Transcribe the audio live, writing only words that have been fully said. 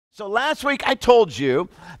So last week I told you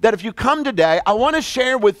that if you come today, I want to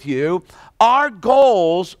share with you our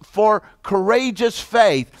goals for courageous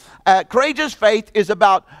faith. Courageous faith is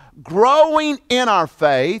about growing in our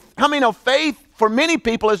faith. How many know faith for many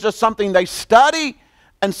people is just something they study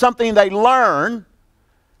and something they learn,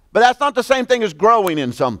 but that's not the same thing as growing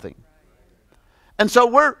in something. And so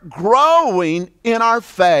we're growing in our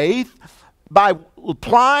faith by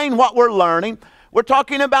applying what we're learning. We're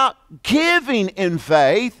talking about giving in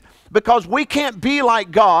faith because we can't be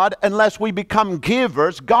like God unless we become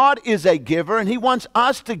givers. God is a giver and He wants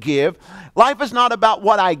us to give. Life is not about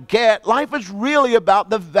what I get. Life is really about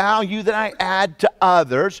the value that I add to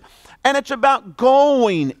others. And it's about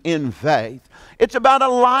going in faith. It's about a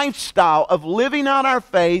lifestyle of living out our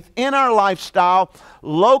faith in our lifestyle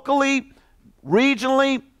locally,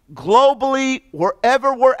 regionally, globally,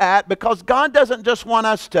 wherever we're at, because God doesn't just want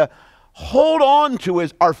us to hold on to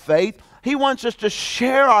our faith. He wants us to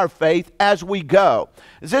share our faith as we go.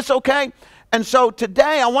 Is this okay? And so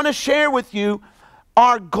today I want to share with you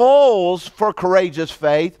our goals for courageous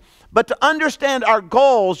faith. But to understand our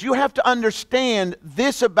goals, you have to understand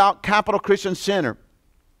this about Capital Christian Center.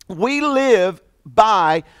 We live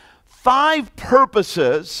by 5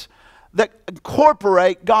 purposes that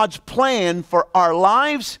incorporate God's plan for our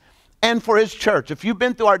lives and for His church. If you've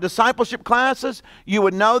been through our discipleship classes, you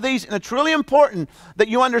would know these, and it's really important that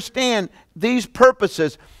you understand these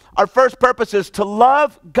purposes. Our first purpose is to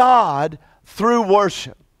love God through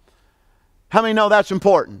worship. How many know that's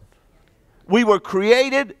important? We were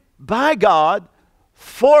created by God,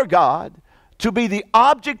 for God, to be the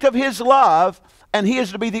object of His love, and He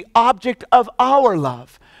is to be the object of our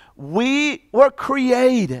love. We were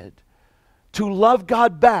created to love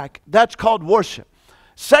God back. That's called worship.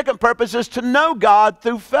 Second purpose is to know God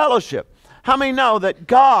through fellowship. How many know that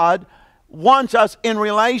God wants us in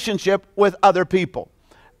relationship with other people?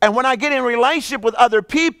 And when I get in relationship with other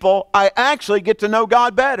people, I actually get to know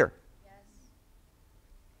God better. Yes.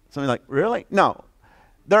 Something like, really? No.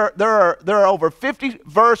 There are over 50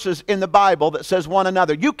 verses in the Bible that says one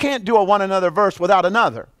another. You can't do a one another verse without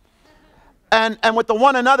another. And with the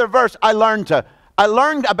one another verse, I learned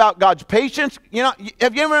about God's patience. You know,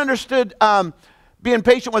 have you ever understood being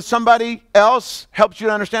patient with somebody else helps you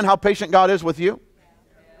to understand how patient God is with you?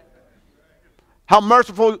 How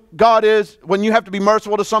merciful God is when you have to be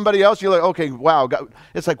merciful to somebody else. You're like, okay, wow. God.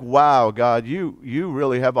 It's like, wow, God, you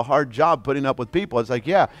really have a hard job putting up with people. It's like,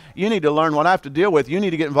 yeah, you need to learn what I have to deal with. You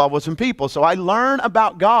need to get involved with some people. So I learn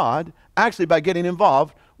about God actually by getting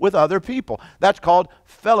involved with other people. That's called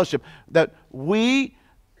fellowship. That we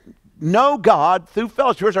know God through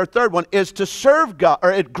fellowship. Here's our third one, is to serve God,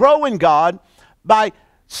 or grow in God by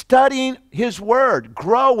studying His Word,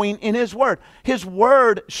 growing in His Word. His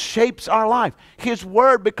Word shapes our life. His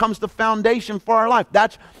Word becomes the foundation for our life.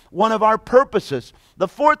 That's one of our purposes. The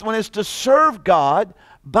fourth one is to serve God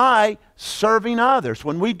by serving others.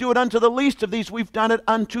 When we do it unto the least of these, we've done it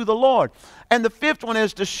unto the Lord. And the fifth one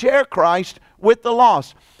is to share Christ with the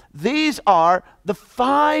lost. These are the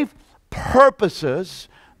 5 purposes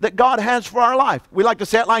that God has for our life. We like to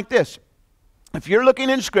say it like this. If you're looking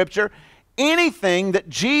in Scripture, anything that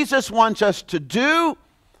Jesus wants us to do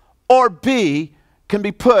or be can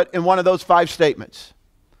be put in one of those 5 statements.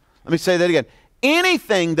 Let me say that again.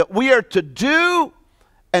 Anything that we are to do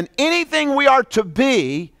and anything we are to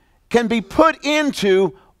be can be put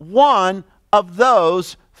into one of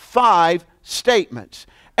those 5 statements.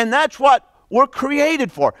 And that's what we're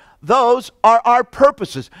created for. Those are our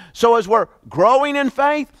purposes. So as we're growing in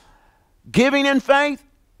faith, giving in faith,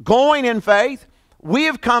 going in faith, we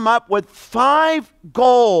have come up with 5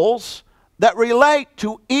 goals that relate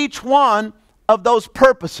to each one of those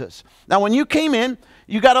purposes. Now, when you came in,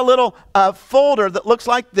 you got a little folder that looks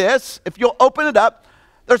like this. If you'll open it up,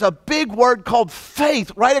 there's a big word called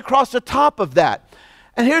faith right across the top of that.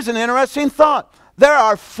 And here's an interesting thought. There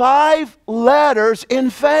are 5 letters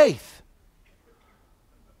in faith.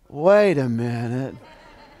 Wait a minute.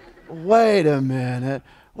 Wait a minute.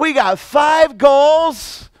 We got 5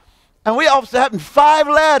 goals. And we also have 5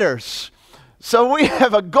 letters. So we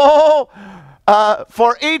have a goal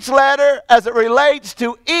for each letter as it relates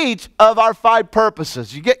to each of our 5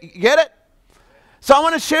 purposes. You get it? So I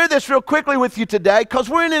want to share this real quickly with you today because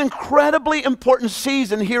we're in an incredibly important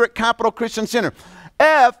season here at Capital Christian Center.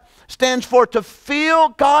 F stands for to fill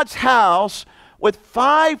God's house with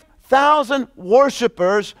 5,000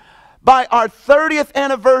 worshipers by our 30th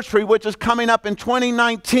anniversary, which is coming up in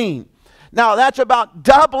 2019. Now, that's about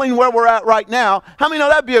doubling where we're at right now. How many know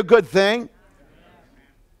that'd be a good thing?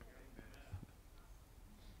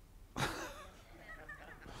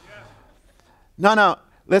 No,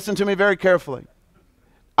 listen to me very carefully.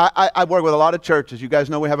 I work with a lot of churches. You guys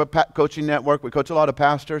know we have a coaching network. We coach a lot of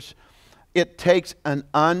pastors. It takes an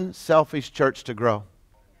unselfish church to grow.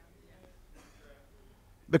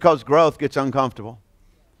 Because growth gets uncomfortable.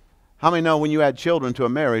 How many know when you add children to a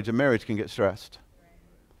marriage can get stressed?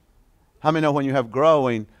 How many know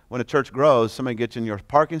when when a church grows, somebody gets in your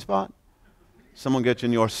parking spot, someone gets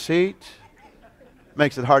in your seat,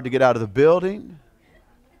 makes it hard to get out of the building?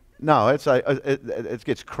 No, it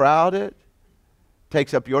gets crowded,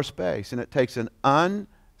 takes up your space, and it takes an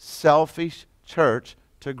unselfish church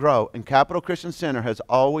to grow. And Capital Christian Center has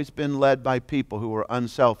always been led by people who were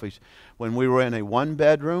unselfish. When we were in a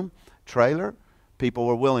one-bedroom trailer, people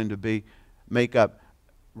were willing to make up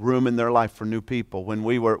room in their life for new people. When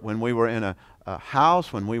we were in a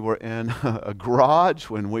house, when we were in a garage,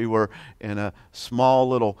 when we were in a small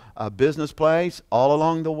little business place, all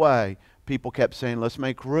along the way, people kept saying, let's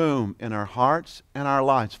make room in our hearts and our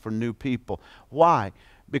lives for new people. Why?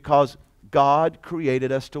 Because God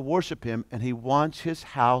created us to worship Him, and He wants His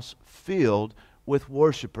house filled with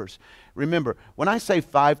worshipers. Remember, when I say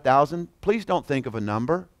 5,000, please don't think of a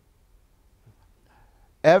number.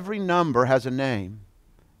 Every number has a name.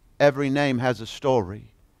 Every name has a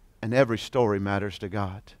story. And every story matters to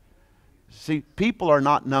God. See, people are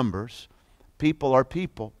not numbers. People are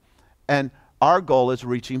people. And our goal is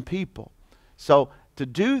reaching people. So to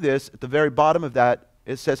do this, at the very bottom of that,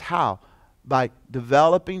 it says how? By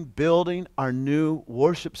developing, building our new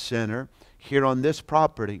worship center here on this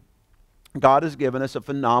property. God has given us a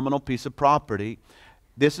phenomenal piece of property.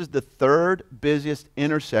 This is the third busiest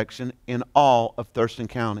intersection in all of Thurston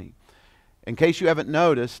County. In case you haven't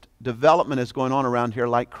noticed, development is going on around here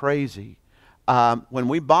like crazy. When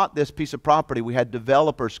we bought this piece of property, we had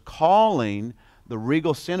developers calling the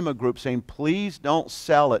Regal Cinema Group saying, please don't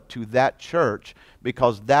sell it to that church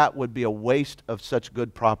because that would be a waste of such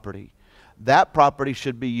good property. That property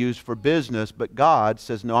should be used for business, but God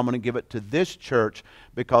says, no, I'm going to give it to this church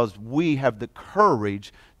because we have the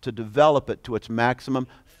courage to develop it to its maximum,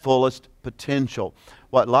 fullest potential.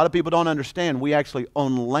 What a lot of people don't understand, we actually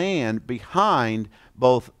own land behind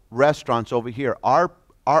both restaurants over here. Our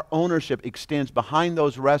ownership extends behind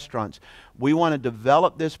those restaurants. We want to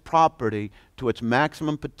develop this property to its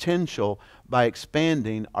maximum potential by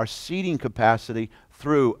expanding our seating capacity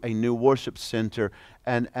through a new worship center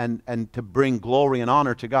and to bring glory and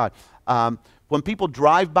honor to God. When people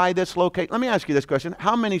drive by this location, let me ask you this question.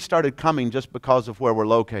 How many started coming just because of where we're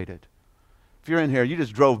located? If you're in here, you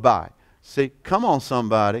just drove by. See, come on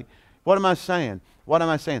somebody. What am I saying? What am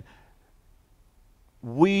I saying?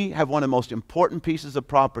 We have one of the most important pieces of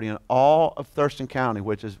property in all of Thurston County,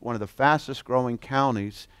 which is one of the fastest growing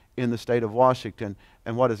counties in the state of Washington.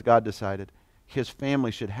 And what has God decided? His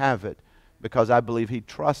family should have it because I believe He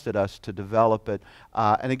trusted us to develop it.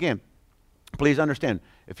 And again, please understand,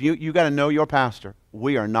 if you got to know your pastor.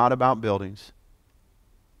 We are not about buildings.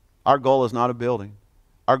 Our goal is not a building.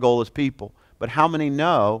 Our goal is people. But how many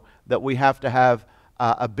know that we have to have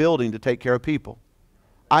a building to take care of people?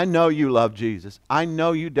 I know you love Jesus. I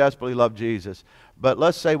know you desperately love Jesus. But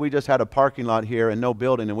let's say we just had a parking lot here and no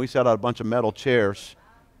building and we set out a bunch of metal chairs.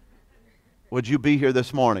 Would you be here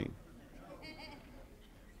this morning?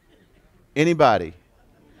 Anybody?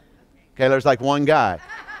 Okay, there's like one guy.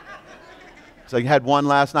 So you had one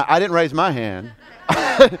last night. I didn't raise my hand.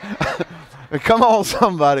 Come on,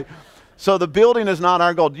 somebody. So the building is not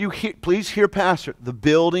our goal. Please hear, Pastor. The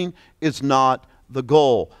building is not the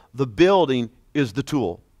goal. The building is the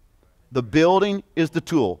tool. The building is the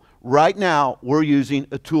tool. Right now, we're using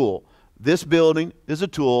a tool. This building is a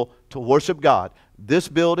tool to worship God. This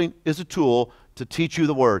building is a tool to teach you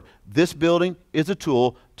the Word. This building is a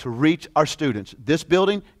tool to reach our students. This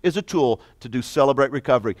building is a tool to do Celebrate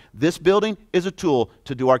Recovery. This building is a tool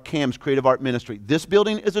to do our CAMS Creative Art Ministry. This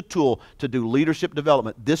building is a tool to do leadership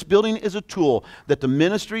development. This building is a tool that the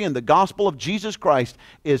ministry and the gospel of Jesus Christ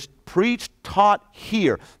is preached, taught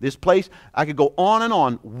here. This place, I could go on and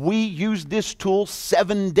on. We use this tool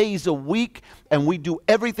 7 days a week, and we do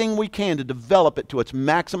everything we can to develop it to its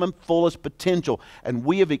maximum, fullest potential. And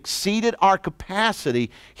we have exceeded our capacity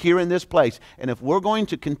here in this place. And if we're going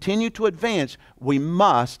to continue to advance, we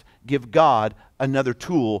must give God another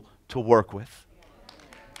tool to work with.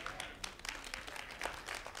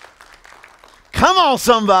 Come on,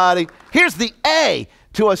 somebody. Here's the A,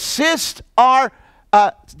 to assist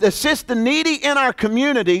the needy in our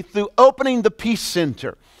community through opening the Peace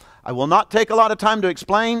Center. I will not take a lot of time to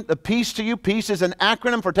explain the Peace to you. Peace is an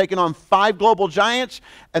acronym for taking on 5 global giants,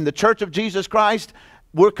 and the Church of Jesus Christ,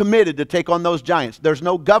 we're committed to take on those giants. There's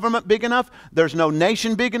no government big enough. There's no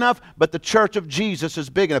nation big enough, but the Church of Jesus is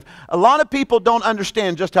big enough. A lot of people don't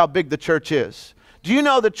understand just how big the church is. Do you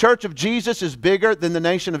know the Church of Jesus is bigger than the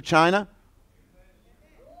nation of China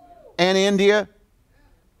and India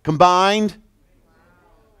combined?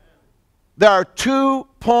 There are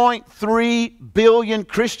 2.3 billion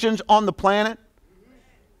Christians on the planet.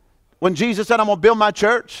 When Jesus said, I'm going to build my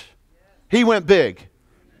church, he went big.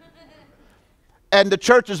 And the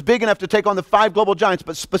church is big enough to take on the 5 global giants.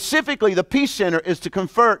 But specifically, the Peace Center is to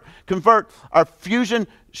convert our Fusion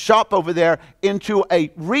shop over there into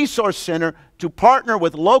a resource center to partner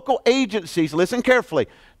with local agencies, listen carefully,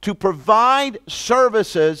 to provide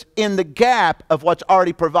services in the gap of what's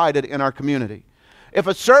already provided in our community. If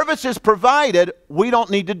a service is provided, we don't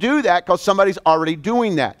need to do that because somebody's already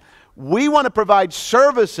doing that. We want to provide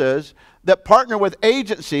services that partner with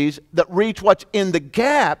agencies that reach what's in the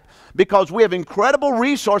gap, because we have incredible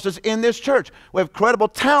resources in this church. We have incredible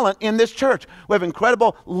talent in this church. We have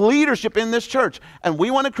incredible leadership in this church. And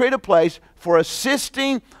we want to create a place for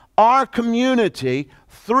assisting our community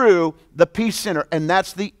through the Peace Center. And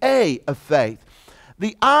that's the A of faith.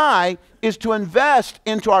 The I is to invest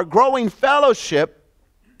into our growing fellowship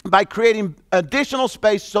by creating additional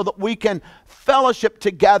space so that we can fellowship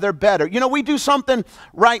together better. You know, we do something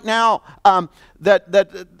right now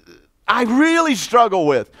that I really struggle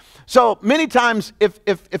with. So many times,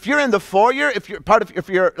 if you're in the foyer, if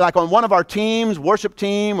you're like on one of our teams, worship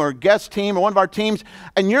team or guest team or one of our teams,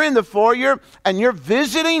 and you're in the foyer and you're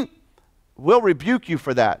visiting, we'll rebuke you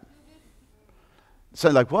for that. So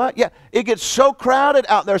like, what? Yeah, it gets so crowded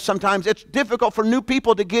out there sometimes. It's difficult for new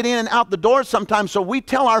people to get in and out the door sometimes. So we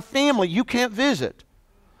tell our family, you can't visit.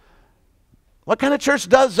 What kind of church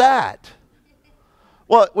does that?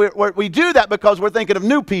 Well, we do that because we're thinking of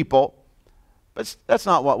new people. But that's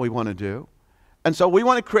not what we want to do. And so we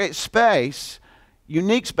want to create space,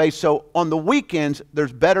 unique space, so on the weekends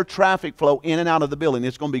there's better traffic flow in and out of the building.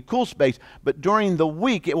 It's going to be cool space, but during the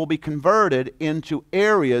week it will be converted into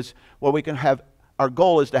areas where we can have, our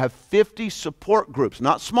goal is to have 50 support groups,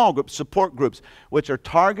 not small groups, support groups, which are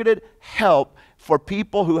targeted help for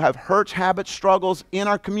people who have hurts, habits, struggles in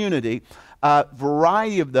our community.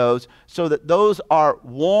 Variety of those, so that those are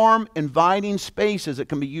warm, inviting spaces that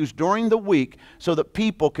can be used during the week so that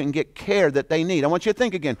people can get care that they need. I want you to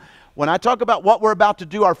think again. When I talk about what we're about to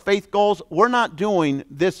do, our faith goals, we're not doing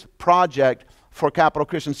this project for Capital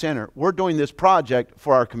Christian Center. We're doing this project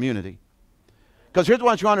for our community. Because here's what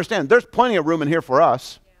I want you to understand. There's plenty of room in here for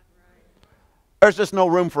us. There's just no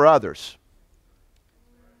room for others.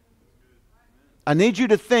 I need you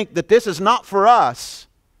to think that this is not for us.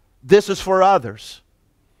 This is for others.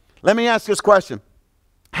 Let me ask this question.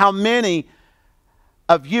 How many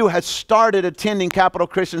of you have started attending Capital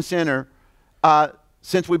Christian Center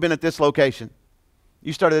since we've been at this location?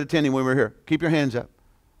 You started attending when we were here. Keep your hands up.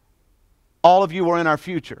 All of you were in our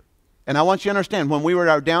future. And I want you to understand, when we were at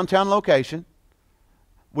our downtown location,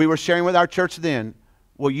 we were sharing with our church then,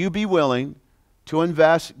 will you be willing to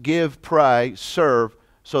invest, give, pray, serve,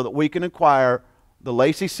 so that we can acquire the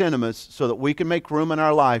Lacey Cinemas, so that we can make room in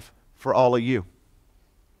our life for all of you?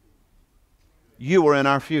 You were in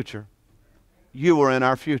our future. You were in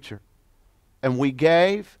our future. And we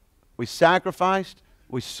gave, we sacrificed,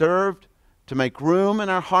 we served to make room in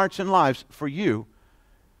our hearts and lives for you.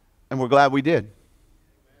 And we're glad we did.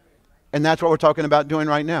 And that's what we're talking about doing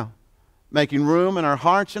right now. Making room in our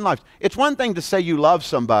hearts and lives. It's one thing to say you love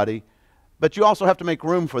somebody, but you also have to make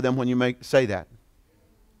room for them when you say that.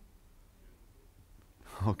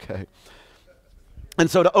 Okay.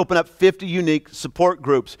 And so to open up 50 unique support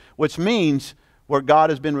groups, which means where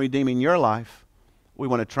God has been redeeming your life, we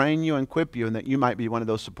want to train you and equip you, and that you might be one of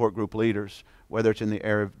those support group leaders, whether it's in the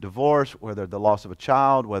area of divorce, whether the loss of a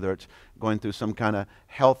child, whether it's going through some kind of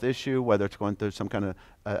health issue, whether it's going through some kind of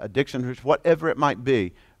addiction, whatever it might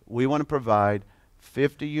be. We want to provide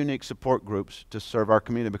 50 unique support groups to serve our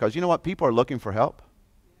community, because you know what? People are looking for help.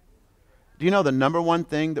 Do you know the number one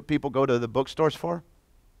thing that people go to the bookstores for?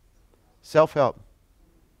 Self-help.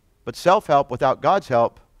 But self-help without God's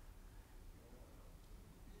help,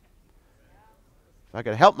 if I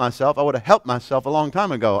could help myself, I would have helped myself a long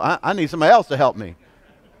time ago. I need somebody else to help me.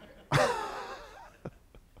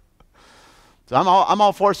 So I'm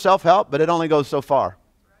all for self-help, but it only goes so far.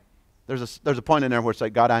 There's a point in there where it's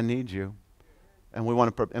like, God, I need you. And we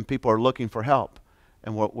want to, and people are looking for help.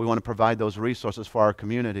 And we want to provide those resources for our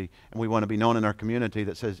community. And we want to be known in our community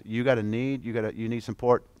that says, you need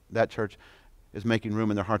support. That church is making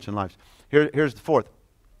room in their hearts and lives. Here's the fourth.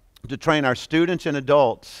 To train our students and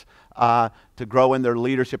adults to grow in their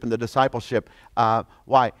leadership and the discipleship.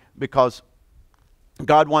 Why? Because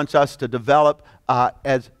God wants us to develop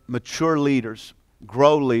as mature leaders,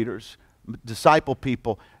 grow leaders, disciple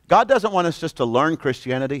people. God doesn't want us just to learn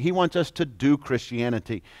Christianity. He wants us to do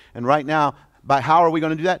Christianity. And right now, how are we going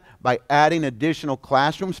to do that? By adding additional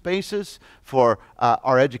classroom spaces for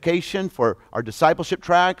our education, for our discipleship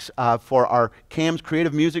tracks, for our CAMS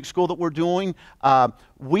Creative Music School that we're doing.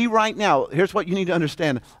 We right now, here's what you need to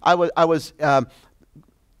understand. I was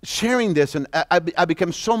sharing this, and I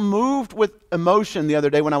became so moved with emotion the other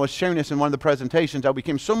day when I was sharing this in one of the presentations. I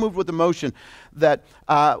became so moved with emotion that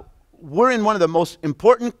we're in one of the most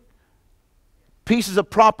important pieces of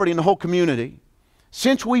property in the whole community.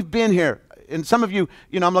 Since we've been here, and some of you,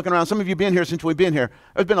 I'm looking around, some of you have been here since we've been here.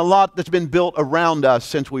 There's been a lot that's been built around us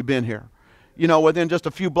since we've been here. Within just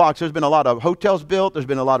a few blocks, there's been a lot of hotels built, there's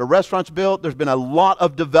been a lot of restaurants built, there's been a lot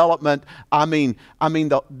of development.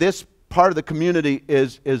 This part of the community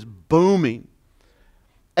is booming.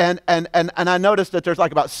 And I noticed that there's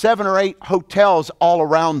like about 7 or 8 hotels all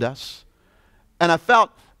around us. And I felt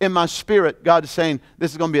in my spirit, God is saying, this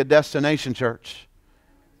is going to be a destination church.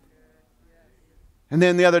 And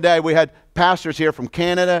then the other day, we had pastors here from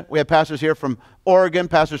Canada. We had pastors here from Oregon,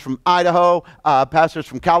 pastors from Idaho, pastors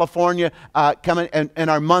from California coming, and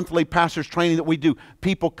our monthly pastors training that we do.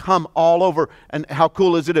 People come all over, and how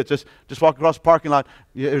cool is it? It's just walk across the parking lot.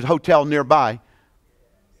 There's a hotel nearby.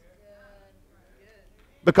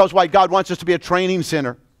 Because why? God wants us to be a training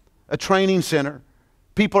center. A training center.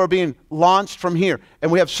 People are being launched from here.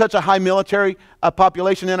 And we have such a high military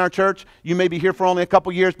population in our church. You may be here for only a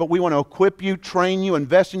couple years, but we want to equip you, train you,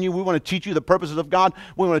 invest in you. We want to teach you the purposes of God.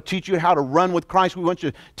 We want to teach you how to run with Christ. We want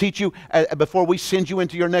to teach you before we send you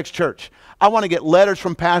into your next church. I want to get letters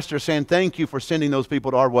from pastors saying thank you for sending those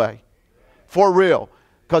people to our way. For real.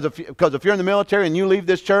 Because if you're in the military and you leave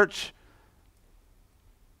this church,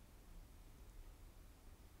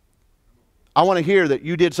 I want to hear that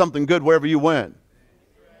you did something good wherever you went.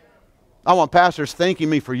 I want pastors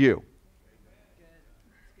thanking me for you.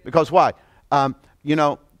 Because why?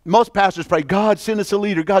 Most pastors pray, God, send us a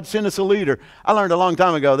leader. God, send us a leader. I learned a long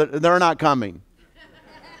time ago that they're not coming.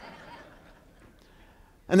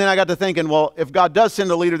 And then I got to thinking, well, if God does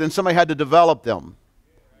send a leader, then somebody had to develop them.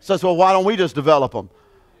 So I said, well, why don't we just develop them?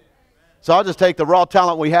 So I'll just take the raw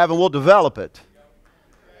talent we have and we'll develop it.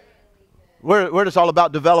 We're just all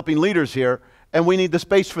about developing leaders here, and we need the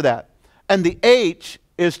space for that. And the H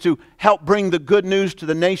is to help bring the good news to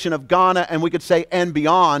the nation of Ghana, and we could say and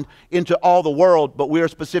beyond, into all the world. But we are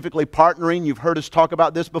specifically partnering. You've heard us talk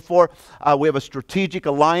about this before. We have a strategic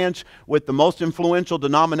alliance with the most influential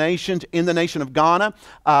denominations in the nation of Ghana.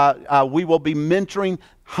 We will be mentoring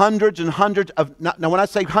hundreds and hundreds of, now when I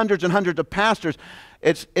say hundreds and hundreds of pastors,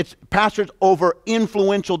 it's pastors over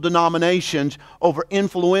influential denominations, over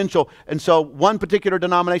influential. And so one particular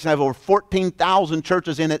denomination, I have over 14,000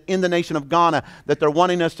 churches in it in the nation of Ghana, that they're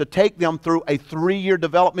wanting us to take them through a 3-year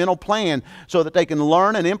developmental plan so that they can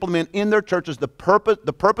learn and implement in their churches the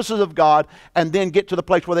purposes of God, and then get to the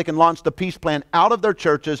place where they can launch the peace plan out of their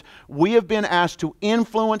churches. We have been asked to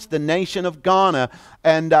influence the nation of Ghana,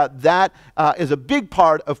 and that is a big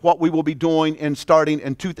part of what we will be doing and starting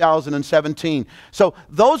in 2017. So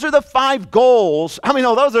those are the 5 goals. How many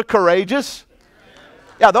know those are courageous?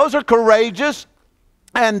 Yeah, those are courageous.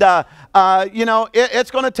 And,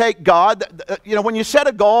 it's going to take God. When you set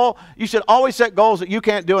a goal, you should always set goals that you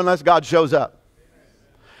can't do unless God shows up.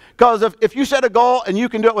 Because if you set a goal and you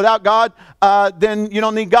can do it without God, then you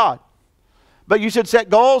don't need God. But you should set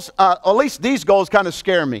goals. At least these goals kind of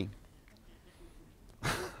scare me.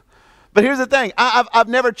 But here's the thing. I've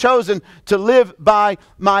never chosen to live by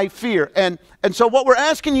my fear. And so what we're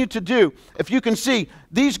asking you to do, if you can see,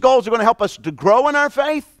 these goals are going to help us to grow in our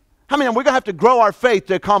faith. How many? We're going to have to grow our faith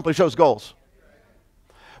to accomplish those goals.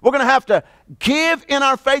 We're going to have to give in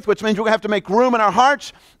our faith, which means we're going to have to make room in our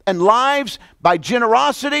hearts and lives by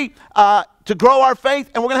generosity to grow our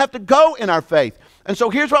faith. And we're going to have to go in our faith. And so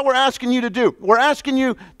here's what we're asking you to do. We're asking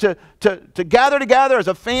you to gather together as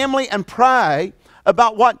a family and pray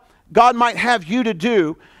about what God might have you to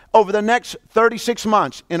do over the next 36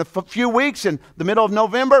 months. In a few weeks, in the middle of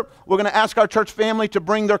November, we're going to ask our church family to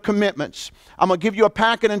bring their commitments. I'm going to give you a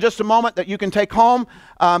packet in just a moment that you can take home.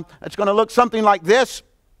 It's going to look something like this.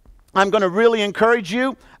 I'm going to really encourage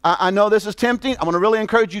you. I know this is tempting. I'm going to really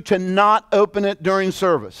encourage you to not open it during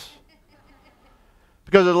service.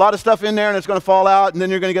 Because there's a lot of stuff in there and it's going to fall out, and then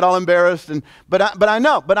you're going to get all embarrassed. But I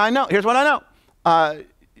know. Here's what I know.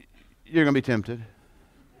 You're going to be tempted.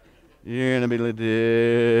 You're going to be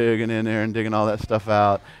digging in there and digging all that stuff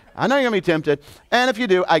out. I know you're going to be tempted. And if you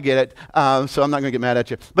do, I get it. So I'm not going to get mad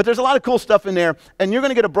at you. But there's a lot of cool stuff in there. And you're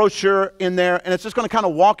going to get a brochure in there. And it's just going to kind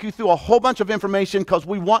of walk you through a whole bunch of information because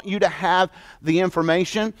we want you to have the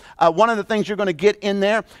information. One of the things you're going to get in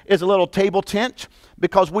there is a little table tent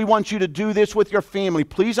because we want you to do this with your family.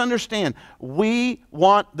 Please understand, we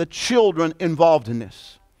want the children involved in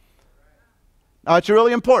this. Now, it's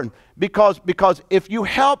really important because if you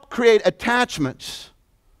help create attachments,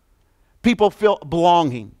 people feel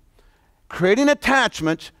belonging. Creating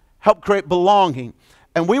attachments help create belonging.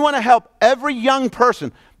 And we want to help every young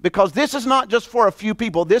person because this is not just for a few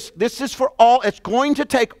people. This is for all. It's going to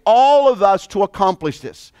take all of us to accomplish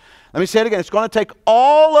this. Let me say it again. It's going to take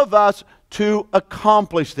all of us to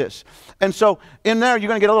accomplish this. And so in there, you're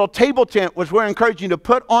going to get a little table tent, which we're encouraging you to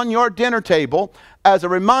put on your dinner table as a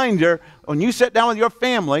reminder when you sit down with your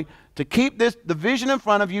family to keep the vision in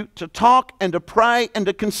front of you, to talk and to pray and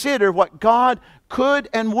to consider what God could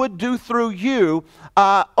and would do through you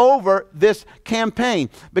over this campaign,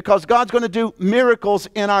 because God's going to do miracles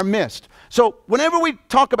in our midst. So whenever we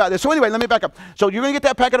talk about this, so anyway, let me back up. So you're going to get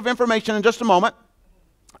that packet of information in just a moment.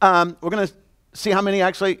 We're going to see how many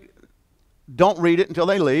actually don't read it until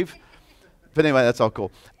they leave. But anyway, that's all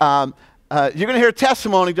cool. You're going to hear a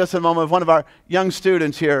testimony just in a moment of one of our young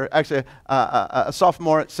students here, actually a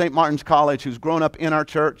sophomore at St. Martin's College who's grown up in our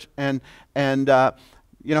church. And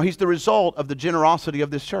you know, he's the result of the generosity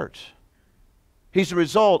of this church. He's the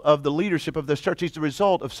result of the leadership of this church. He's the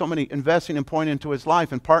result of so many investing and pouring into his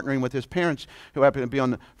life and partnering with his parents who happen to be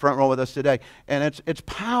on the front row with us today. And it's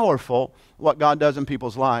powerful what God does in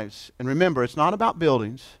people's lives. And remember, it's not about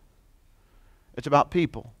buildings. It's about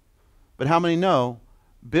people. But how many know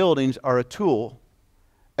buildings are a tool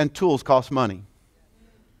and tools cost money?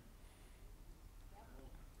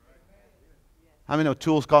 How many know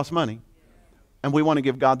tools cost money? And we want to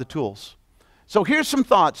give God the tools. So here's some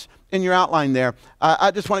thoughts in your outline there.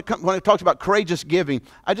 I just want to, when it talks about courageous giving,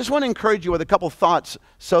 I just want to encourage you with a couple thoughts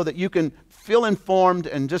so that you can feel informed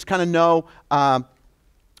and just kind of know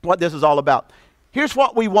what this is all about. Here's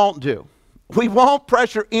what we won't do. We won't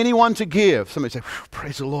pressure anyone to give. Somebody say,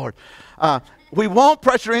 praise the Lord. We won't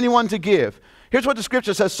pressure anyone to give. Here's what the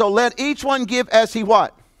scripture says. So let each one give as he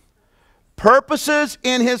what? Purposes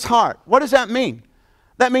in his heart. What does that mean?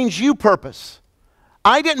 That means you purpose.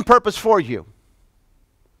 I didn't purpose for you.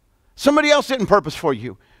 Somebody else didn't purpose for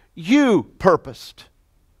you. You purposed.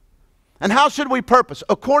 And how should we purpose?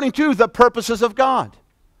 According to the purposes of God.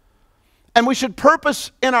 And we should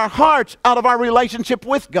purpose in our hearts out of our relationship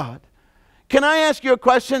with God. Can I ask you a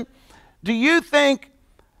question? Do you think,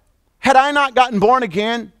 had I not gotten born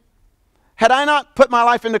again, had I not put my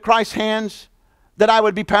life into Christ's hands, that I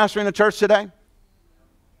would be pastoring a church today?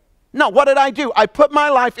 No, what did I do? I put my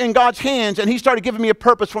life in God's hands and He started giving me a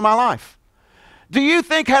purpose for my life. Do you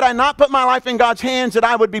think had I not put my life in God's hands that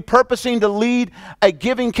I would be purposing to lead a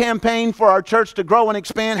giving campaign for our church to grow and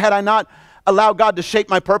expand had I not allowed God to shape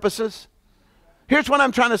my purposes? Here's what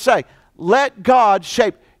I'm trying to say. Let God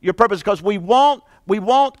shape your purpose, because we won't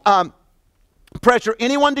pressure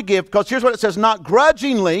anyone to give, because here's what it says, not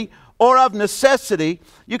grudgingly or of necessity.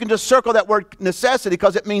 You can just circle that word necessity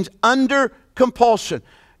because it means under compulsion.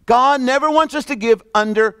 God never wants us to give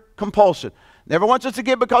under compulsion. Never wants us to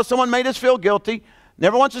give because someone made us feel guilty.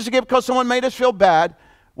 Never wants us to give because someone made us feel bad.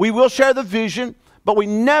 We will share the vision, but we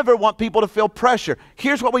never want people to feel pressure.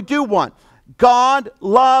 Here's what we do want. God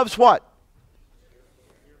loves what?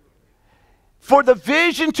 For the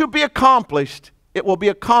vision to be accomplished, it will be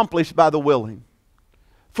accomplished by the willing.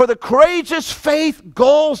 For the courageous faith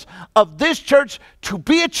goals of this church to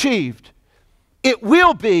be achieved, it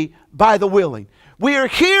will be by the willing. We are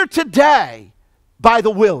here today by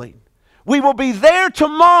the willing. We will be there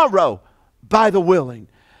tomorrow by the willing.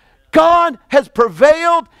 God has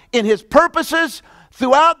prevailed in His purposes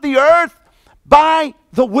throughout the earth by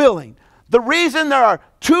the willing. The reason there are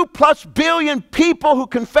 2+ billion people who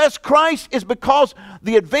confess Christ is because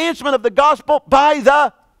the advancement of the gospel by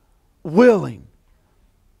the willing.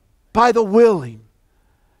 By the willing.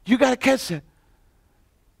 You got to catch that.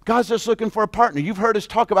 God's just looking for a partner. You've heard us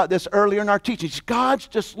talk about this earlier in our teachings. God's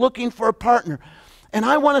just looking for a partner. And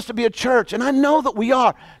I want us to be a church, and I know that we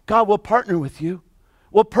are. God will partner with you.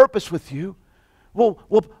 We'll purpose with you.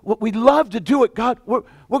 We'd love to do it, God. We're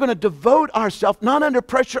going to devote ourselves, not under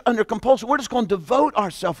pressure, under compulsion. We're just going to devote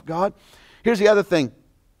ourselves, God. Here's the other thing.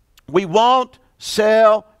 We won't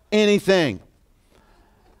sell anything.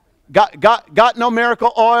 Got no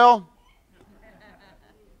miracle oil?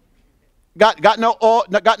 Got no oil,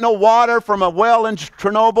 got no water from a well in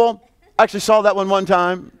Chernobyl? I actually saw that one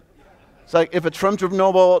time. It's like, if it's from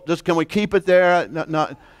Chernobyl, just can we keep it there?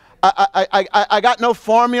 No. I got no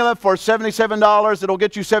formula for $77 that'll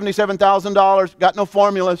get you $77,000. Got no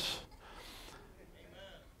formulas.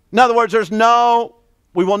 In other words,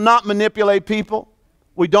 we will not manipulate people.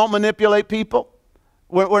 We don't manipulate people.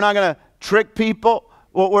 We're not going to trick people.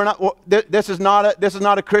 This is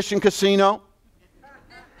not a Christian casino.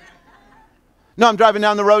 No, I'm driving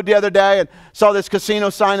down the road the other day and saw this casino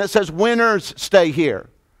sign that says, "Winners stay here."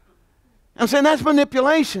 I'm saying that's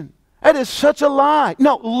manipulation. That is such a lie.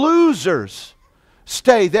 No, losers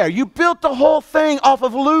stay there. You built the whole thing off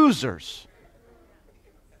of losers.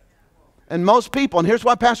 And most people, and here's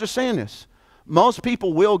why Pastor's saying this, most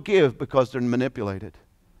people will give because they're manipulated.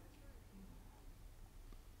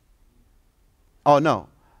 Oh, no.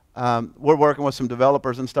 We're working with some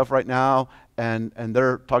developers and stuff right now, and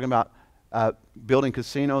they're talking about building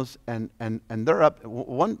casinos, and they're up.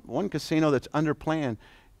 One casino that's under plan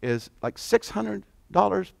is like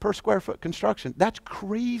 $600 per square foot construction. That's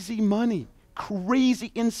crazy money.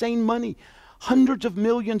 Crazy, insane money. Hundreds of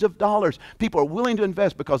millions of dollars. People are willing to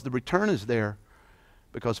invest because the return is there.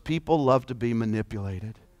 Because people love to be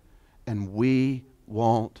manipulated. And we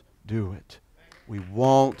won't do it. We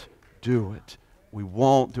won't do it. We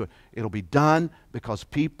won't do it. It'll be done because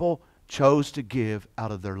people chose to give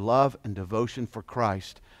out of their love and devotion for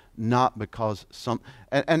Christ, not because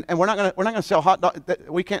and we're not gonna sell hot dogs.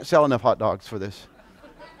 We can't sell enough hot dogs for this.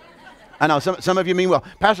 I know some of you mean, well,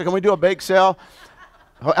 Pastor, can we do a bake sale?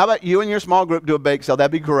 How about you and your small group do a bake sale?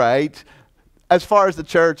 That'd be great. As far as the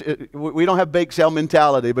church, we don't have bake sale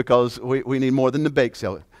mentality because we need more than the bake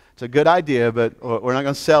sale. It's a good idea, but we're not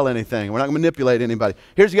going to sell anything. We're not going to manipulate anybody.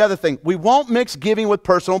 Here's the other thing. We won't mix giving with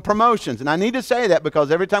personal promotions. And I need to say that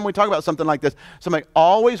because every time we talk about something like this, somebody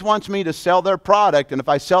always wants me to sell their product. And if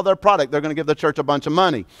I sell their product, they're going to give the church a bunch of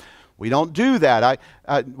money. We don't do that.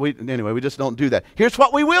 Anyway, we just don't do that. Here's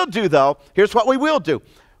what we will do, though. Here's what we will do.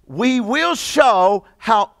 We will show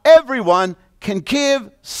how everyone can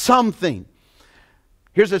give something.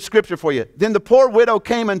 Here's a scripture for you. Then the poor widow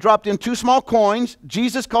came and dropped in 2 small coins.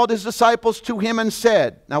 Jesus called his disciples to him and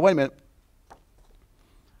said, now wait a minute.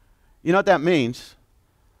 You know what that means?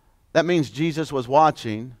 That means Jesus was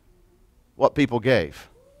watching what people gave.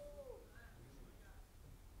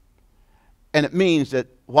 And it means that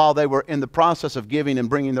while they were in the process of giving and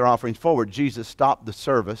bringing their offerings forward, Jesus stopped the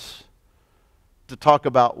service to talk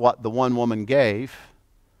about what the one woman gave,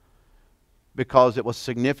 because it was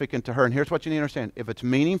significant to her. And here's what you need to understand. If it's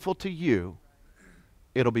meaningful to you,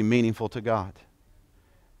 it'll be meaningful to God.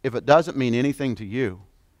 If it doesn't mean anything to you,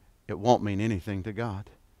 it won't mean anything to God.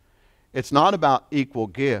 It's not about equal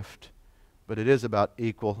gift, but it is about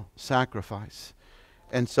equal sacrifice.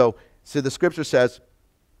 And so, see, the scripture says,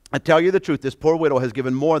 I tell you the truth, this poor widow has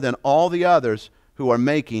given more than all the others who are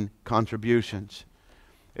making contributions.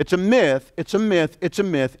 It's a myth, it's a myth, it's a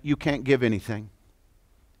myth. You can't give anything.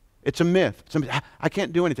 It's a myth. I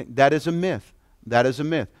can't do anything. That is a myth. That is a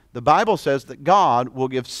myth. The Bible says that God will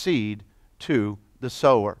give seed to the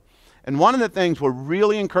sower. And one of the things we're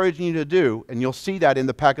really encouraging you to do, and you'll see that in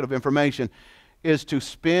the packet of information, is to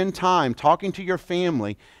spend time talking to your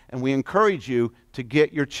family, and we encourage you to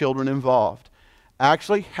get your children involved.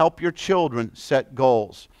 Actually help your children set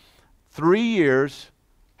goals. 3 years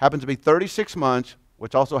happens to be 36 months,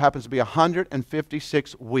 which also happens to be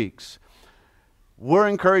 156 weeks. We're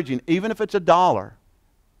encouraging, even if it's $1,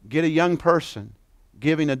 get a young person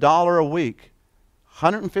giving $1 a week,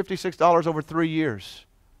 $156 over 3 years.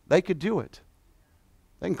 They could do it.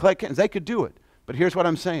 They can collect cans. They could do it. But here's what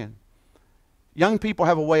I'm saying. Young people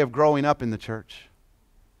have a way of growing up in the church.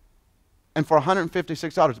 And for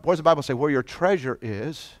 $156, what does the Bible say? Where your treasure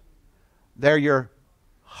is, there your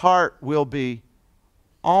heart will be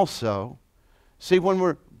also. See, when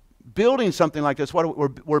we're building something like this,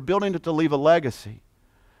 we're building it to leave a legacy.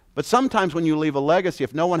 But sometimes when you leave a legacy,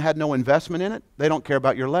 if no one had no investment in it, they don't care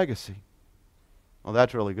about your legacy. Well,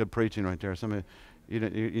 that's really good preaching right there. Some of you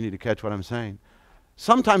need to catch what I'm saying.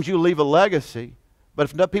 Sometimes you leave a legacy, but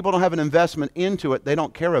if people don't have an investment into it, they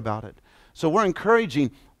don't care about it. So we're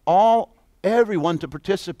encouraging everyone to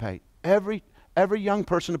participate, every young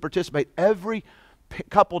person to participate, every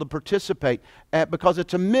couple to participate, because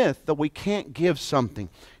it's a myth that we can't give something.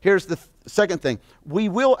 Here's the second thing. We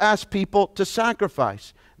will ask people to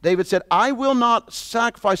sacrifice. David said, I will not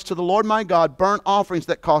sacrifice to the Lord my God burnt offerings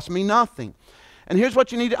that cost me nothing. And here's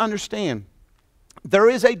what you need to understand. There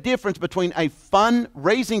is a difference between a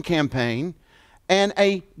fundraising campaign and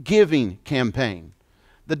a giving campaign.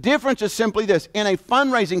 The difference is simply this. In a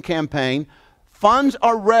fundraising campaign, funds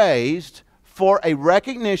are raised for a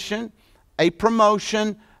recognition, a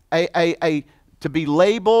promotion, to be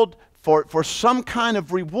labeled for some kind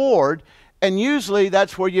of reward, And usually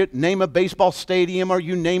that's where you name a baseball stadium or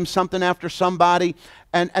you name something after somebody.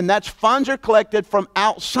 And that's funds are collected from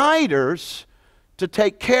outsiders to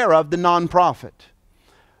take care of the nonprofit.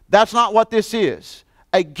 That's not what this is.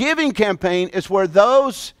 A giving campaign is where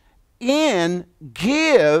those in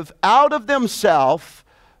give out of themselves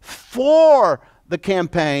for the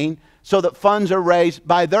campaign so that funds are raised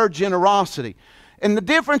by their generosity. And the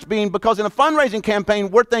difference being, because in a fundraising campaign,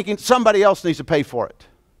 we're thinking somebody else needs to pay for it.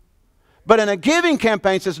 But in a giving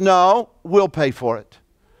campaign, it says, no, we'll pay for it.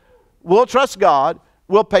 We'll trust God,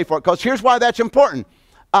 we'll pay for it. Because here's why that's important.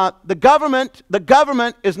 The government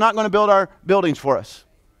is not going to build our buildings for us.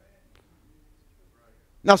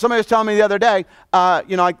 Now, somebody was telling me the other day,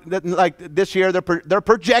 like this year, they're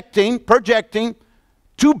projecting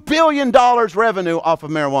 $2 billion revenue off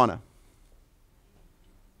of marijuana.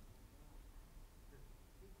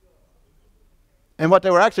 And what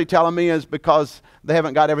they were actually telling me is because they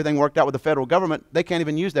haven't got everything worked out with the federal government, they can't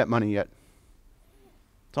even use that money yet.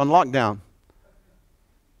 It's on lockdown.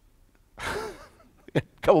 A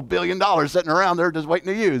couple $1 billion sitting around there just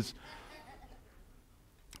waiting to use.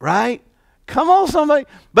 Right? Come on, somebody.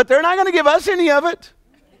 But they're not going to give us any of it.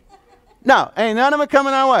 No, ain't none of it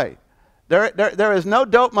coming our way. There is no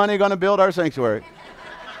dope money going to build our sanctuary.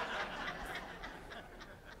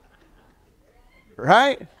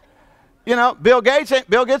 Right? You know, Bill Gates ain't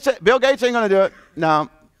going to do it. No,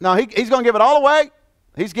 he's going to give it all away.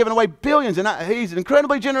 He's giving away billions, and he's an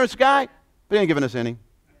incredibly generous guy, but he ain't giving us any.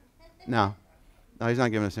 No, he's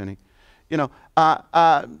not giving us any. You know,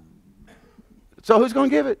 so who's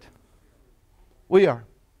going to give it? We are.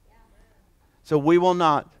 So we will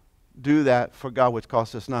not do that for God, which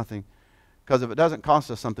costs us nothing. Because if it doesn't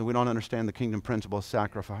cost us something, we don't understand the kingdom principle of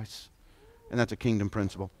sacrifice. And that's a kingdom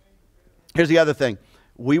principle. Here's the other thing.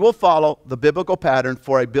 We will follow the biblical pattern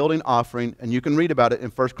for a building offering, and you can read about it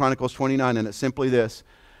in 1 Chronicles 29, and it's simply this.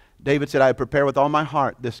 David said, I prepare with all my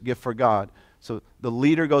heart this gift for God. So the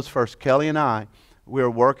leader goes first. Kelly and I, we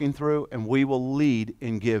are working through, and we will lead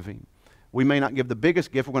in giving. We may not give the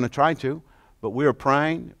biggest gift. We're going to try to, but we are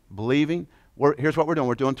praying, believing. Here's what we're doing.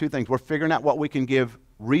 We're doing two things. We're figuring out what we can give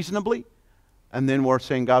reasonably, and then we're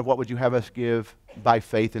saying, God, what would you have us give by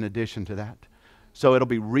faith in addition to that? So it'll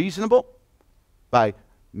be reasonable by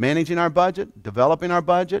managing our budget, developing our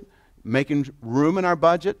budget, making room in our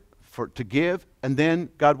budget to give, and then,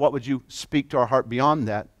 God, what would you speak to our heart beyond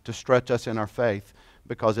that to stretch us in our faith,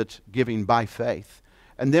 because it's giving by faith.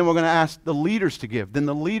 And then we're going to ask the leaders to give. Then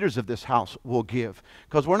the leaders of this house will give.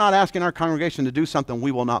 Because we're not asking our congregation to do something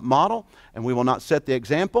we will not model, and we will not set the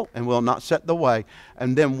example, and we will not set the way.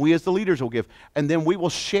 And then we as the leaders will give. And then we will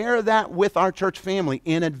share that with our church family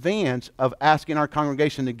in advance of asking our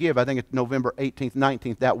congregation to give. I think it's November 18th,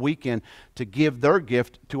 19th, that weekend, to give their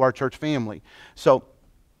gift to our church family. So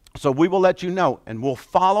we will let you know, and we'll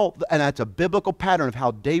follow, and that's a biblical pattern of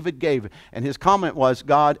how David gave. And his comment was,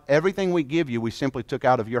 God, everything we give you, we simply took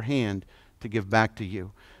out of your hand to give back to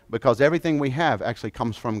you. Because everything we have actually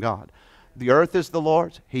comes from God. The earth is the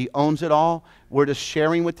Lord's. He owns it all. We're just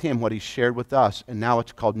sharing with Him what He shared with us. And now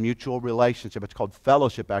it's called mutual relationship. It's called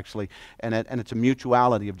fellowship, actually. And it's a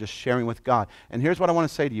mutuality of just sharing with God. And here's what I want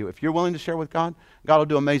to say to you. If you're willing to share with God, God will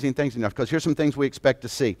do amazing things in your life. Because here's some things we expect to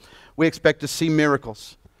see. We expect to see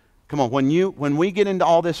miracles. Come on, when we get into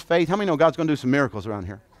all this faith, how many know God's going to do some miracles around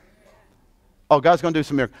here? Oh, God's going to do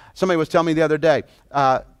some miracles. Somebody was telling me the other day,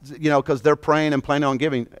 because they're praying and planning on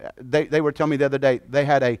giving. They were telling me the other day they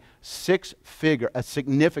had a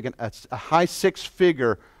high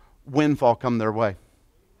six-figure windfall come their way.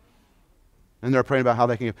 And they're praying about how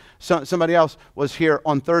they can give. Somebody else was here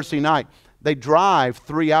on Thursday night. They drive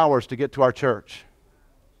 3 hours to get to our church.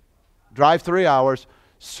 Drive 3 hours,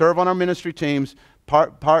 serve on our ministry teams.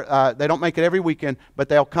 They don't make it every weekend, but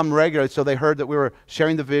they'll come regularly. So they heard that we were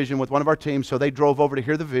sharing the vision with one of our teams, so they drove over to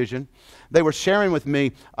hear the vision. They were sharing with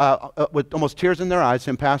me with almost tears in their eyes,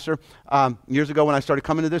 saying, Pastor, years ago when I started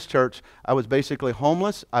coming to this church, I was basically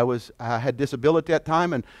homeless. I had disability at that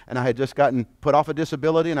time, and I had just gotten put off a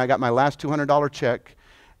disability, and I got my last $200 check.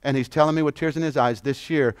 And he's telling me with tears in his eyes, this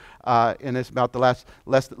year, and it's about the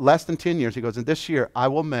less than 10 years, he goes, and this year I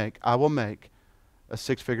will make a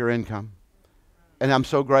six-figure income. And I'm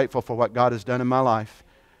so grateful for what God has done in my life.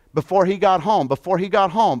 Before he got home,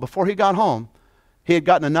 he had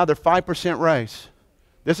gotten another 5% raise.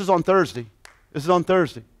 This is on Thursday. He got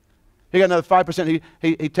another 5%.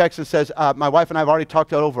 He texts and says, my wife and I have already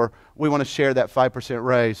talked it over. We want to share that 5%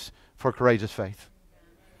 raise for Courageous Faith.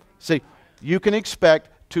 See, you can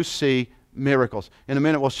expect to see miracles. In a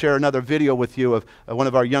minute, we'll share another video with you of one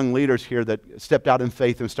of our young leaders here that stepped out in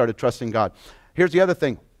faith and started trusting God. Here's the other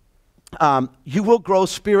thing. You will grow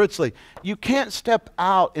spiritually. You can't step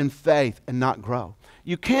out in faith and not grow.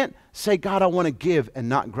 You can't say, God, I want to give and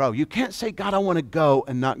not grow. You can't say, God, I want to go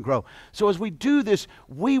and not grow. So as we do this,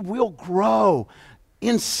 we will grow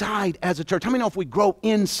inside as a church. How many know if we grow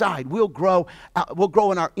inside, we'll grow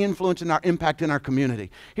in our influence and our impact in our community?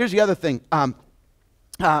 Here's the other thing.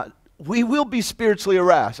 We will be spiritually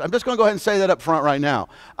harassed. I'm just going to go ahead and say that up front right now.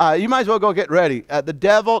 You might as well go get ready. The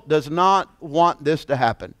devil does not want this to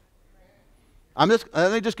happen.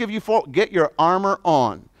 Let me just give you get your armor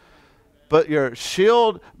on. Put your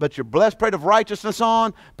shield, put your breastplate of righteousness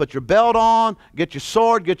on, put your belt on, get your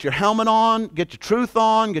sword, get your helmet on, get your truth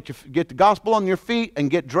on, get the gospel on your feet, and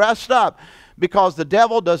get dressed up, because the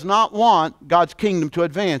devil does not want God's kingdom to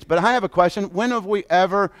advance. But I have a question. When have we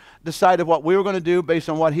ever decided what we were going to do based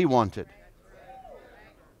on what he wanted?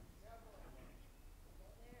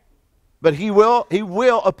 But he will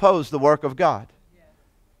oppose the work of God.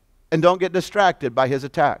 And don't get distracted by his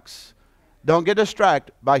attacks. Don't get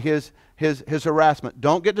distracted by his harassment.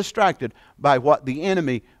 Don't get distracted by what the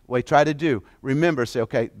enemy will try to do. Remember, say,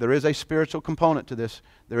 okay, there is a spiritual component to this.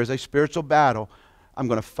 There is a spiritual battle. I'm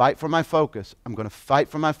going to fight for my focus. I'm going to fight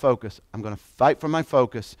for my focus. I'm going to fight for my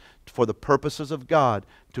focus for the purposes of God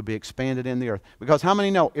to be expanded in the earth. Because how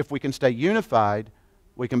many know if we can stay unified,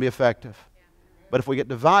 we can be effective? But if we get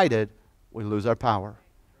divided, we lose our power.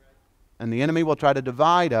 And the enemy will try to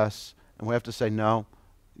divide us, and we have to say, no,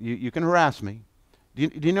 you can harass me. Do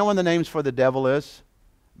you know what the names for the devil is?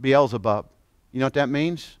 Beelzebub. You know what that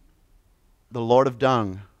means? The Lord of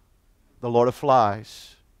dung, the Lord of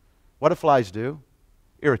flies. What do flies do?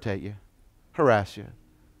 Irritate you, harass you.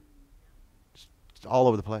 It's all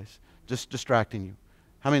over the place, just distracting you.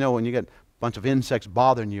 How many know when you get a bunch of insects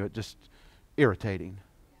bothering you, it's just irritating?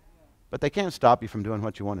 But they can't stop you from doing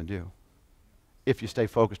what you want to do if you stay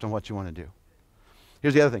focused on what you want to do.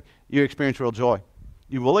 Here's the other thing. You experience real joy.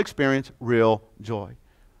 You will experience real joy.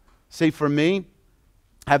 See, for me,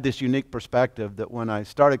 I have this unique perspective that when I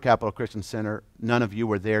started Capital Christian Center, none of you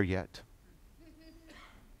were there yet.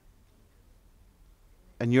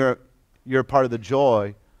 And you're part of the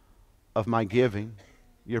joy of my giving.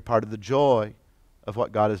 You're part of the joy of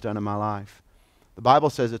what God has done in my life. The Bible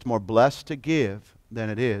says it's more blessed to give than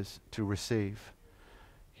it is to receive.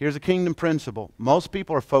 Here's a kingdom principle. Most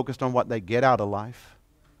people are focused on what they get out of life.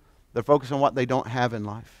 They're focused on what they don't have in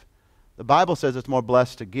life. The Bible says it's more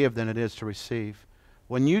blessed to give than it is to receive.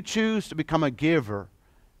 When you choose to become a giver,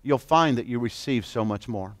 you'll find that you receive so much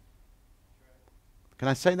more. Can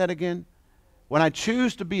I say that again? When I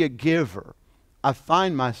choose to be a giver, I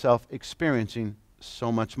find myself experiencing so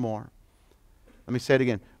much more. Let me say it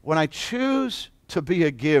again. When I choose to be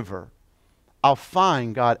a giver, I'll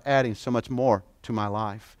find God adding so much more to my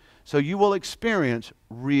life. So you will experience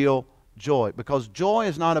real joy, because joy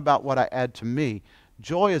is not about what I add to me.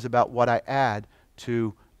 Joy is about what I add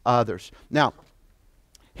to others. Now,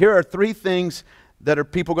 here are 3 things that are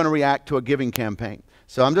people going to react to a giving campaign.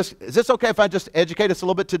 So is this okay if I just educate us a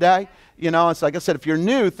little bit today? You know, it's like I said, if you're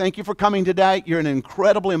new, thank you for coming today. You're in an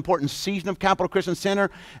incredibly important season of Capital Christian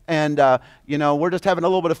Center. And, you know, we're just having a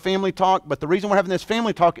little bit of family talk. But the reason we're having this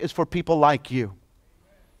family talk is for people like you.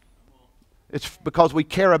 It's because we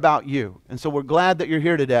care about you. And so we're glad that you're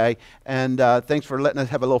here today. And thanks for letting us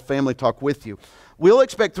have a little family talk with you. We'll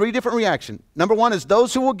expect 3 different reactions. Number 1 is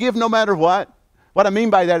those who will give no matter what. What I mean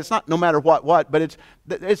by that, it's not no matter what, but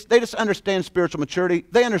they just understand spiritual maturity.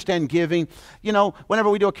 They understand giving. You know, whenever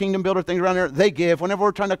we do a kingdom builder thing around here, they give. Whenever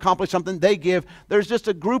we're trying to accomplish something, they give. There's just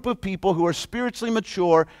a group of people who are spiritually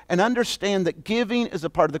mature and understand that giving is a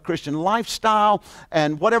part of the Christian lifestyle,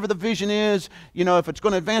 and whatever the vision is, you know, if it's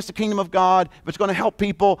going to advance the kingdom of God, if it's going to help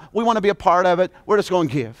people, we want to be a part of it. We're just going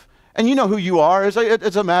to give. And you know who you are.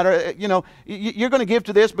 It's a matter, you know, you're going to give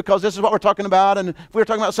to this because this is what we're talking about. And if we were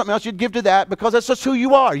talking about something else, you'd give to that because that's just who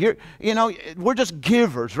you are. You know, we're just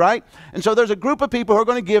givers, right? And so there's a group of people who are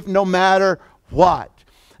going to give no matter what.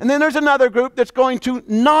 And then there's another group that's going to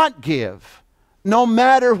not give no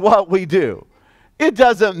matter what we do. It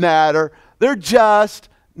doesn't matter. They're just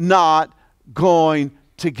not going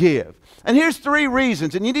to give. And here's 3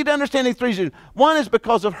 reasons. And you need to understand these 3 reasons. One is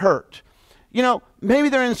because of hurt. You know, maybe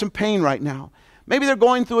they're in some pain right now. Maybe they're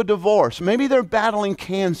going through a divorce. Maybe they're battling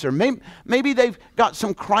cancer. Maybe they've got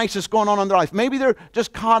some crisis going on in their life. Maybe they're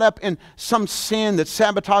just caught up in some sin that's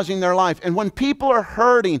sabotaging their life. And when people are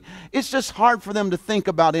hurting, it's just hard for them to think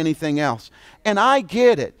about anything else. And I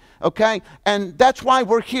get it, okay? And that's why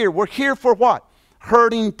we're here. We're here for what?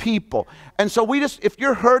 hurting people. And so if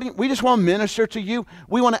you're hurting, we just want to minister to you.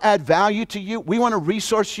 We want to add value to you. We want to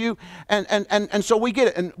resource you. And so we get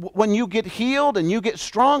it. And when you get healed and you get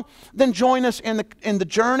strong, then join us in the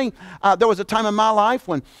journey. There was a time in my life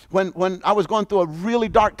when I was going through a really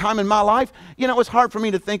dark time in my life. You know, it was hard for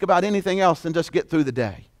me to think about anything else than just get through the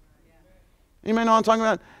day. You may know what I'm talking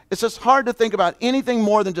about? It's just hard to think about anything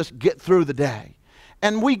more than just get through the day.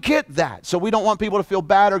 And we get that. So we don't want people to feel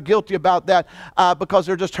bad or guilty about that because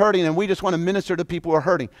they're just hurting, and we just want to minister to people who are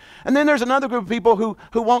hurting. And then there's another group of people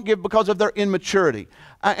who won't give because of their immaturity.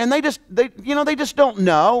 And they just don't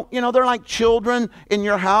know. You know, they're like children in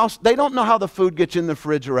your house. They don't know how the food gets in the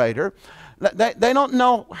refrigerator. They don't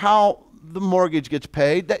know how the mortgage gets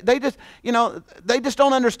paid. They just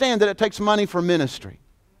don't understand that it takes money for ministry.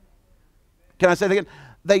 Can I say that again?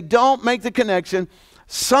 They don't make the connection.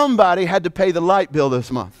 Somebody had to pay the light bill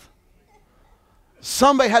this month.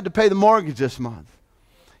 Somebody had to pay the mortgage this month.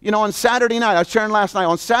 You know, on Saturday night, I was sharing last night,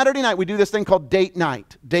 on Saturday night we do this thing called date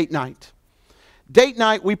night. Date night. Date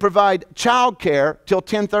night, we provide child care till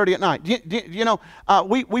 10:30 at night. You know,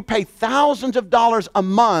 we pay thousands of dollars a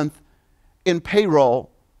month in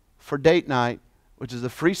payroll for date night, which is a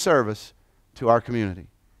free service to our community.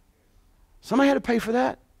 Somebody had to pay for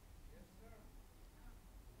that.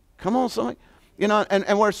 Come on, somebody. You know,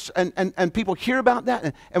 and people hear about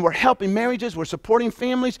that, and we're helping marriages, we're supporting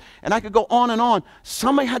families, and I could go on and on.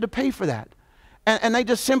 Somebody had to pay for that. And they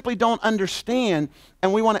just simply don't understand,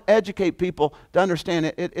 and we want to educate people to understand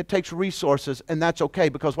it takes resources, and that's okay,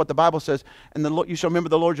 because what the Bible says, and you shall remember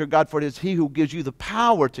the Lord your God, for it is He who gives you the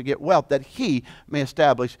power to get wealth, that He may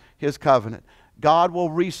establish His covenant. God will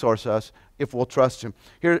resource us if we'll trust Him.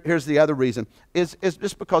 Here's the other reason, is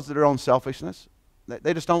just because of their own selfishness.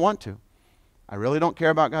 They just don't want to. I really don't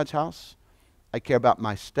care about God's house. I care about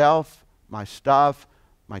my stuff, my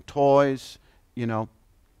toys, you know.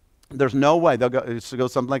 There's no way, they'll go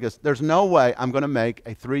something like this. There's no way I'm going to make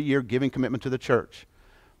a 3-year giving commitment to the church.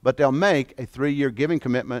 But they'll make a 3-year giving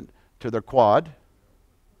commitment to their quad,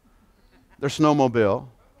 their snowmobile,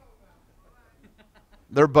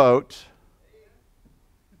 their boat.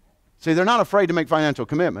 See, they're not afraid to make financial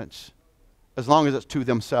commitments as long as it's to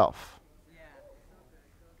themselves.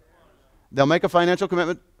 They'll make a financial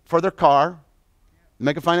commitment for their car,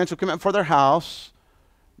 make a financial commitment for their house.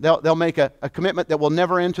 They'll make a commitment that will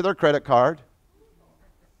never enter their credit card.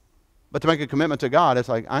 But to make a commitment to God, it's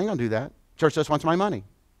like, I ain't going to do that. Church just wants my money.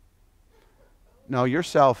 No, you're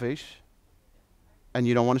selfish, and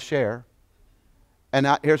you don't want to share. And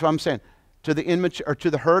here's what I'm saying. To the immature, or to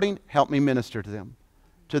the hurting, help me minister to them.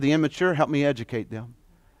 To the immature, help me educate them.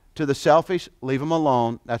 To the selfish, leave them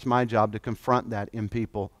alone. That's my job, to confront that in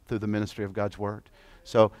people through the ministry of God's Word.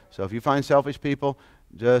 So if you find selfish people,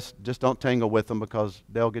 just don't tangle with them, because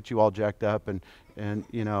they'll get you all jacked up, and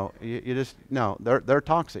you know, you just, no, they're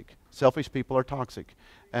toxic. Selfish people are toxic.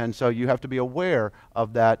 And so you have to be aware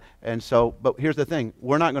of that. And so, but here's the thing,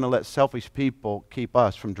 we're not going to let selfish people keep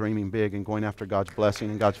us from dreaming big and going after God's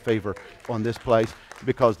blessing and God's favor on this place,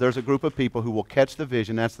 because there's a group of people who will catch the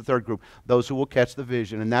vision. That's the third group, those who will catch the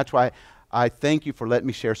vision. And that's why I thank you for letting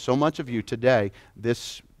me share so much of you today,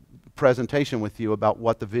 this presentation with you about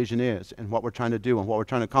what the vision is and what we're trying to do and what we're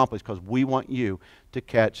trying to accomplish, because we want you to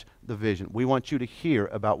catch the vision. We want you to hear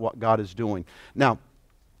about what God is doing. Now,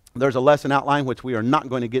 there's a lesson outline which we are not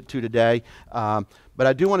going to get to today, but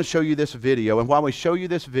I do want to show you this video. And while we show you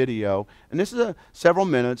this video, and this is several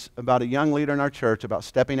minutes about a young leader in our church about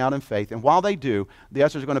stepping out in faith, and while they do, the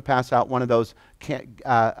ushers are going to pass out one of those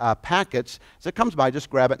packets. As it comes by, just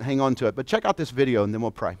grab it and hang on to it. But check out this video, and then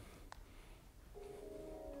we'll pray.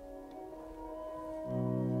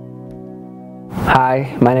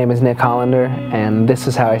 Hi, my name is Nick Hollander, and this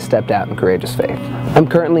is how I stepped out in courageous faith. I'm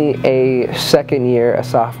currently a second year, a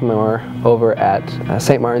sophomore over at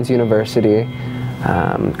St. Martin's University.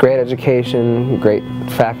 Great education, great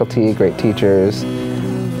faculty, great teachers,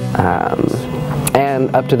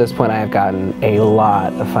 and up to this point I have gotten a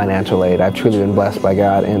lot of financial aid. I've truly been blessed by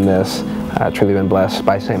God in this, truly been blessed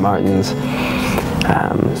by St. Martin's.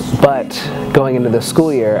 But going into the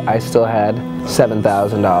school year, I still had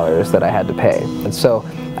 $7,000 that I had to pay. And so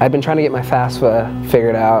I'd been trying to get my FAFSA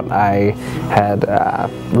figured out. I had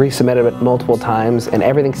resubmitted it multiple times, and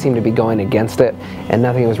everything seemed to be going against it, and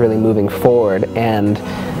nothing was really moving forward. And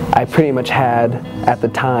I pretty much had, at the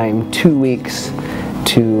time, 2 weeks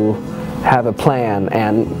to have a plan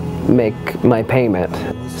and make my payment.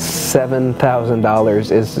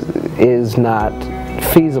 $7,000 is not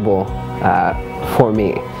feasible for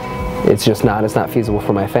me. It's just not. It's not feasible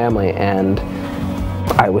for my family, and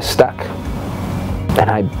I was stuck, and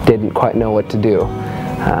I didn't quite know what to do.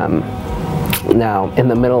 Now, in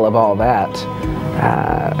the middle of all that,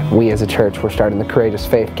 we as a church were starting the Courageous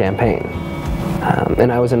Faith campaign.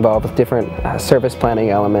 And I was involved with different service planning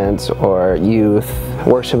elements, or youth,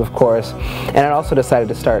 worship of course, and I also decided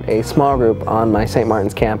to start a small group on my St.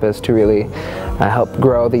 Martin's campus to really help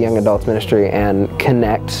grow the young adults ministry and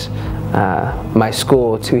connect my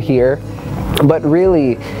school to here. But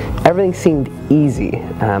really, everything seemed easy.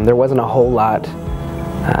 There wasn't a whole lot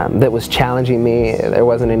that was challenging me. There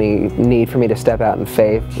wasn't any need for me to step out in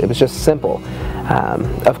faith. It was just simple.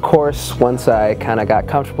 Of course, once I kind of got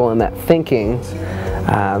comfortable in that thinking,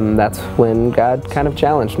 that's when God kind of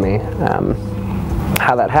challenged me.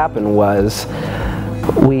 How that happened was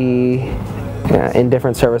we, in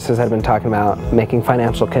different services, had been talking about making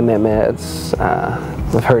financial commitments.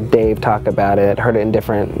 I've heard Dave talk about it, heard it in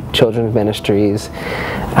different children's ministries.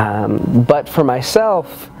 But for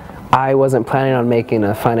myself, I wasn't planning on making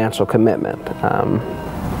a financial commitment,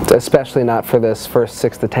 especially not for this first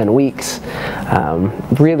 6 to 10 weeks.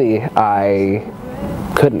 Really, I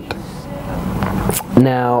couldn't.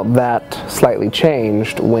 Now, that slightly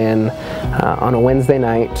changed when on a Wednesday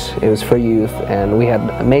night, it was for youth, and we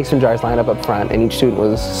had mason jars lined up front, and each student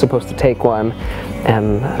was supposed to take one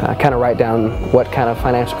and kind of write down what kind of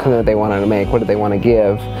financial commitment they wanted to make, what did they want to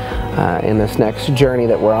give in this next journey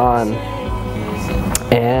that we're on.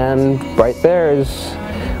 And right there is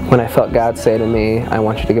when I felt God say to me, I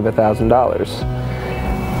want you to give $1,000.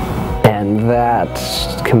 And that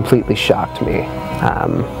completely shocked me.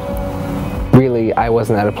 Really, I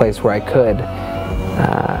wasn't at a place where I could.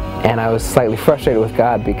 And I was slightly frustrated with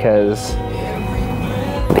God because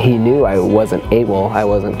He knew I wasn't able, I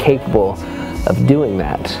wasn't capable of doing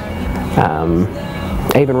that.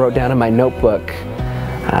 I even wrote down in my notebook,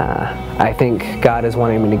 I think God is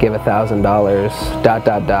wanting me to give $1,000, ...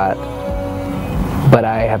 but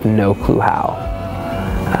I have no clue how.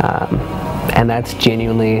 And that's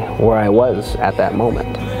genuinely where I was at that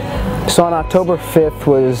moment. So on October 5th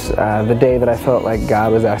was the day that I felt like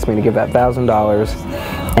God was asking me to give that $1,000.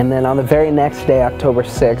 And then on the very next day, October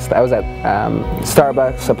 6th, I was at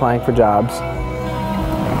Starbucks applying for jobs.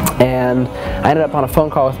 And I ended up on a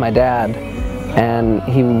phone call with my dad, and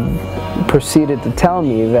he proceeded to tell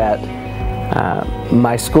me that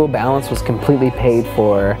my school balance was completely paid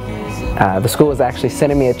for. The school was actually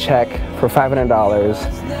sending me a check for $500,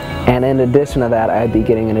 and in addition to that, I'd be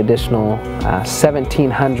getting an additional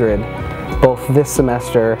 $1,700 both this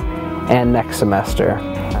semester and next semester.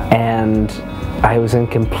 And I was in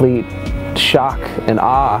complete shock and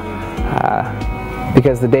awe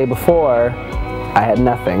because the day before I had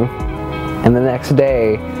nothing, and the next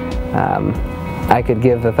day I could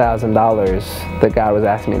give the $1,000 that God was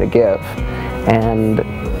asking me to give. And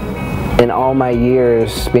in all my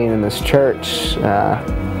years being in this church,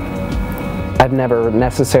 I've never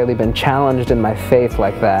necessarily been challenged in my faith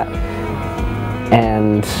like that.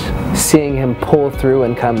 And seeing Him pull through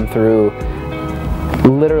and come through,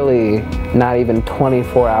 literally not even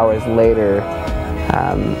 24 hours later,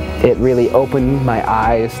 it really opened my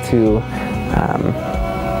eyes to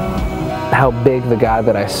how big the God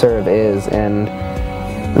that I serve is, and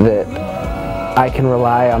that I can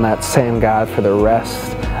rely on that same God for the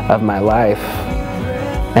rest of my life.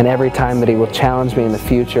 And every time that He will challenge me in the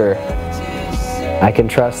future, I can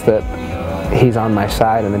trust that He's on my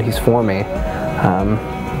side and that He's for me.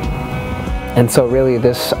 And so really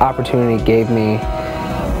this opportunity gave me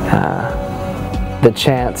the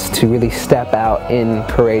chance to really step out in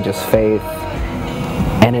courageous faith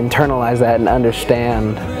and internalize that and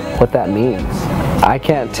understand what that means. I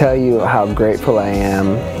can't tell you how grateful I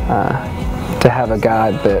am to have a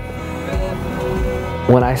God that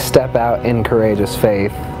when I step out in courageous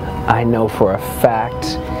faith, I know for a fact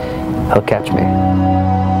He'll catch me.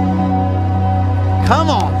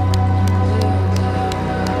 Come on.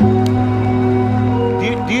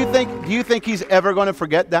 Do you think He's ever going to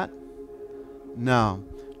forget that? No.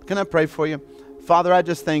 Can I pray for you? Father, I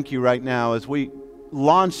just thank You right now as we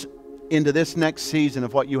launch into this next season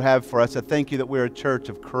of what You have for us. I thank You that we're a church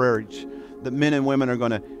of courage, that men and women are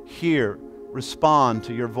going to hear, respond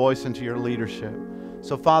to Your voice and to Your leadership.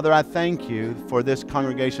 So Father, I thank You for this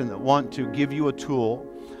congregation that want to give You a tool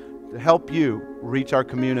to help You reach our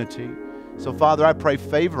community. So Father, I pray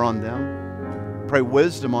favor on them, pray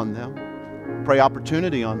wisdom on them, pray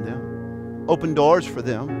opportunity on them, open doors for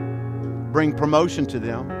them, bring promotion to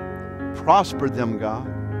them, prosper them, God.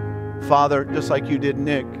 Father, just like You did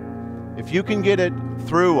Nick, if You can get it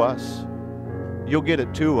through us, You'll get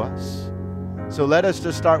it to us. So let us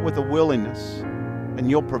just start with a willingness, and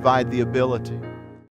You'll provide the ability.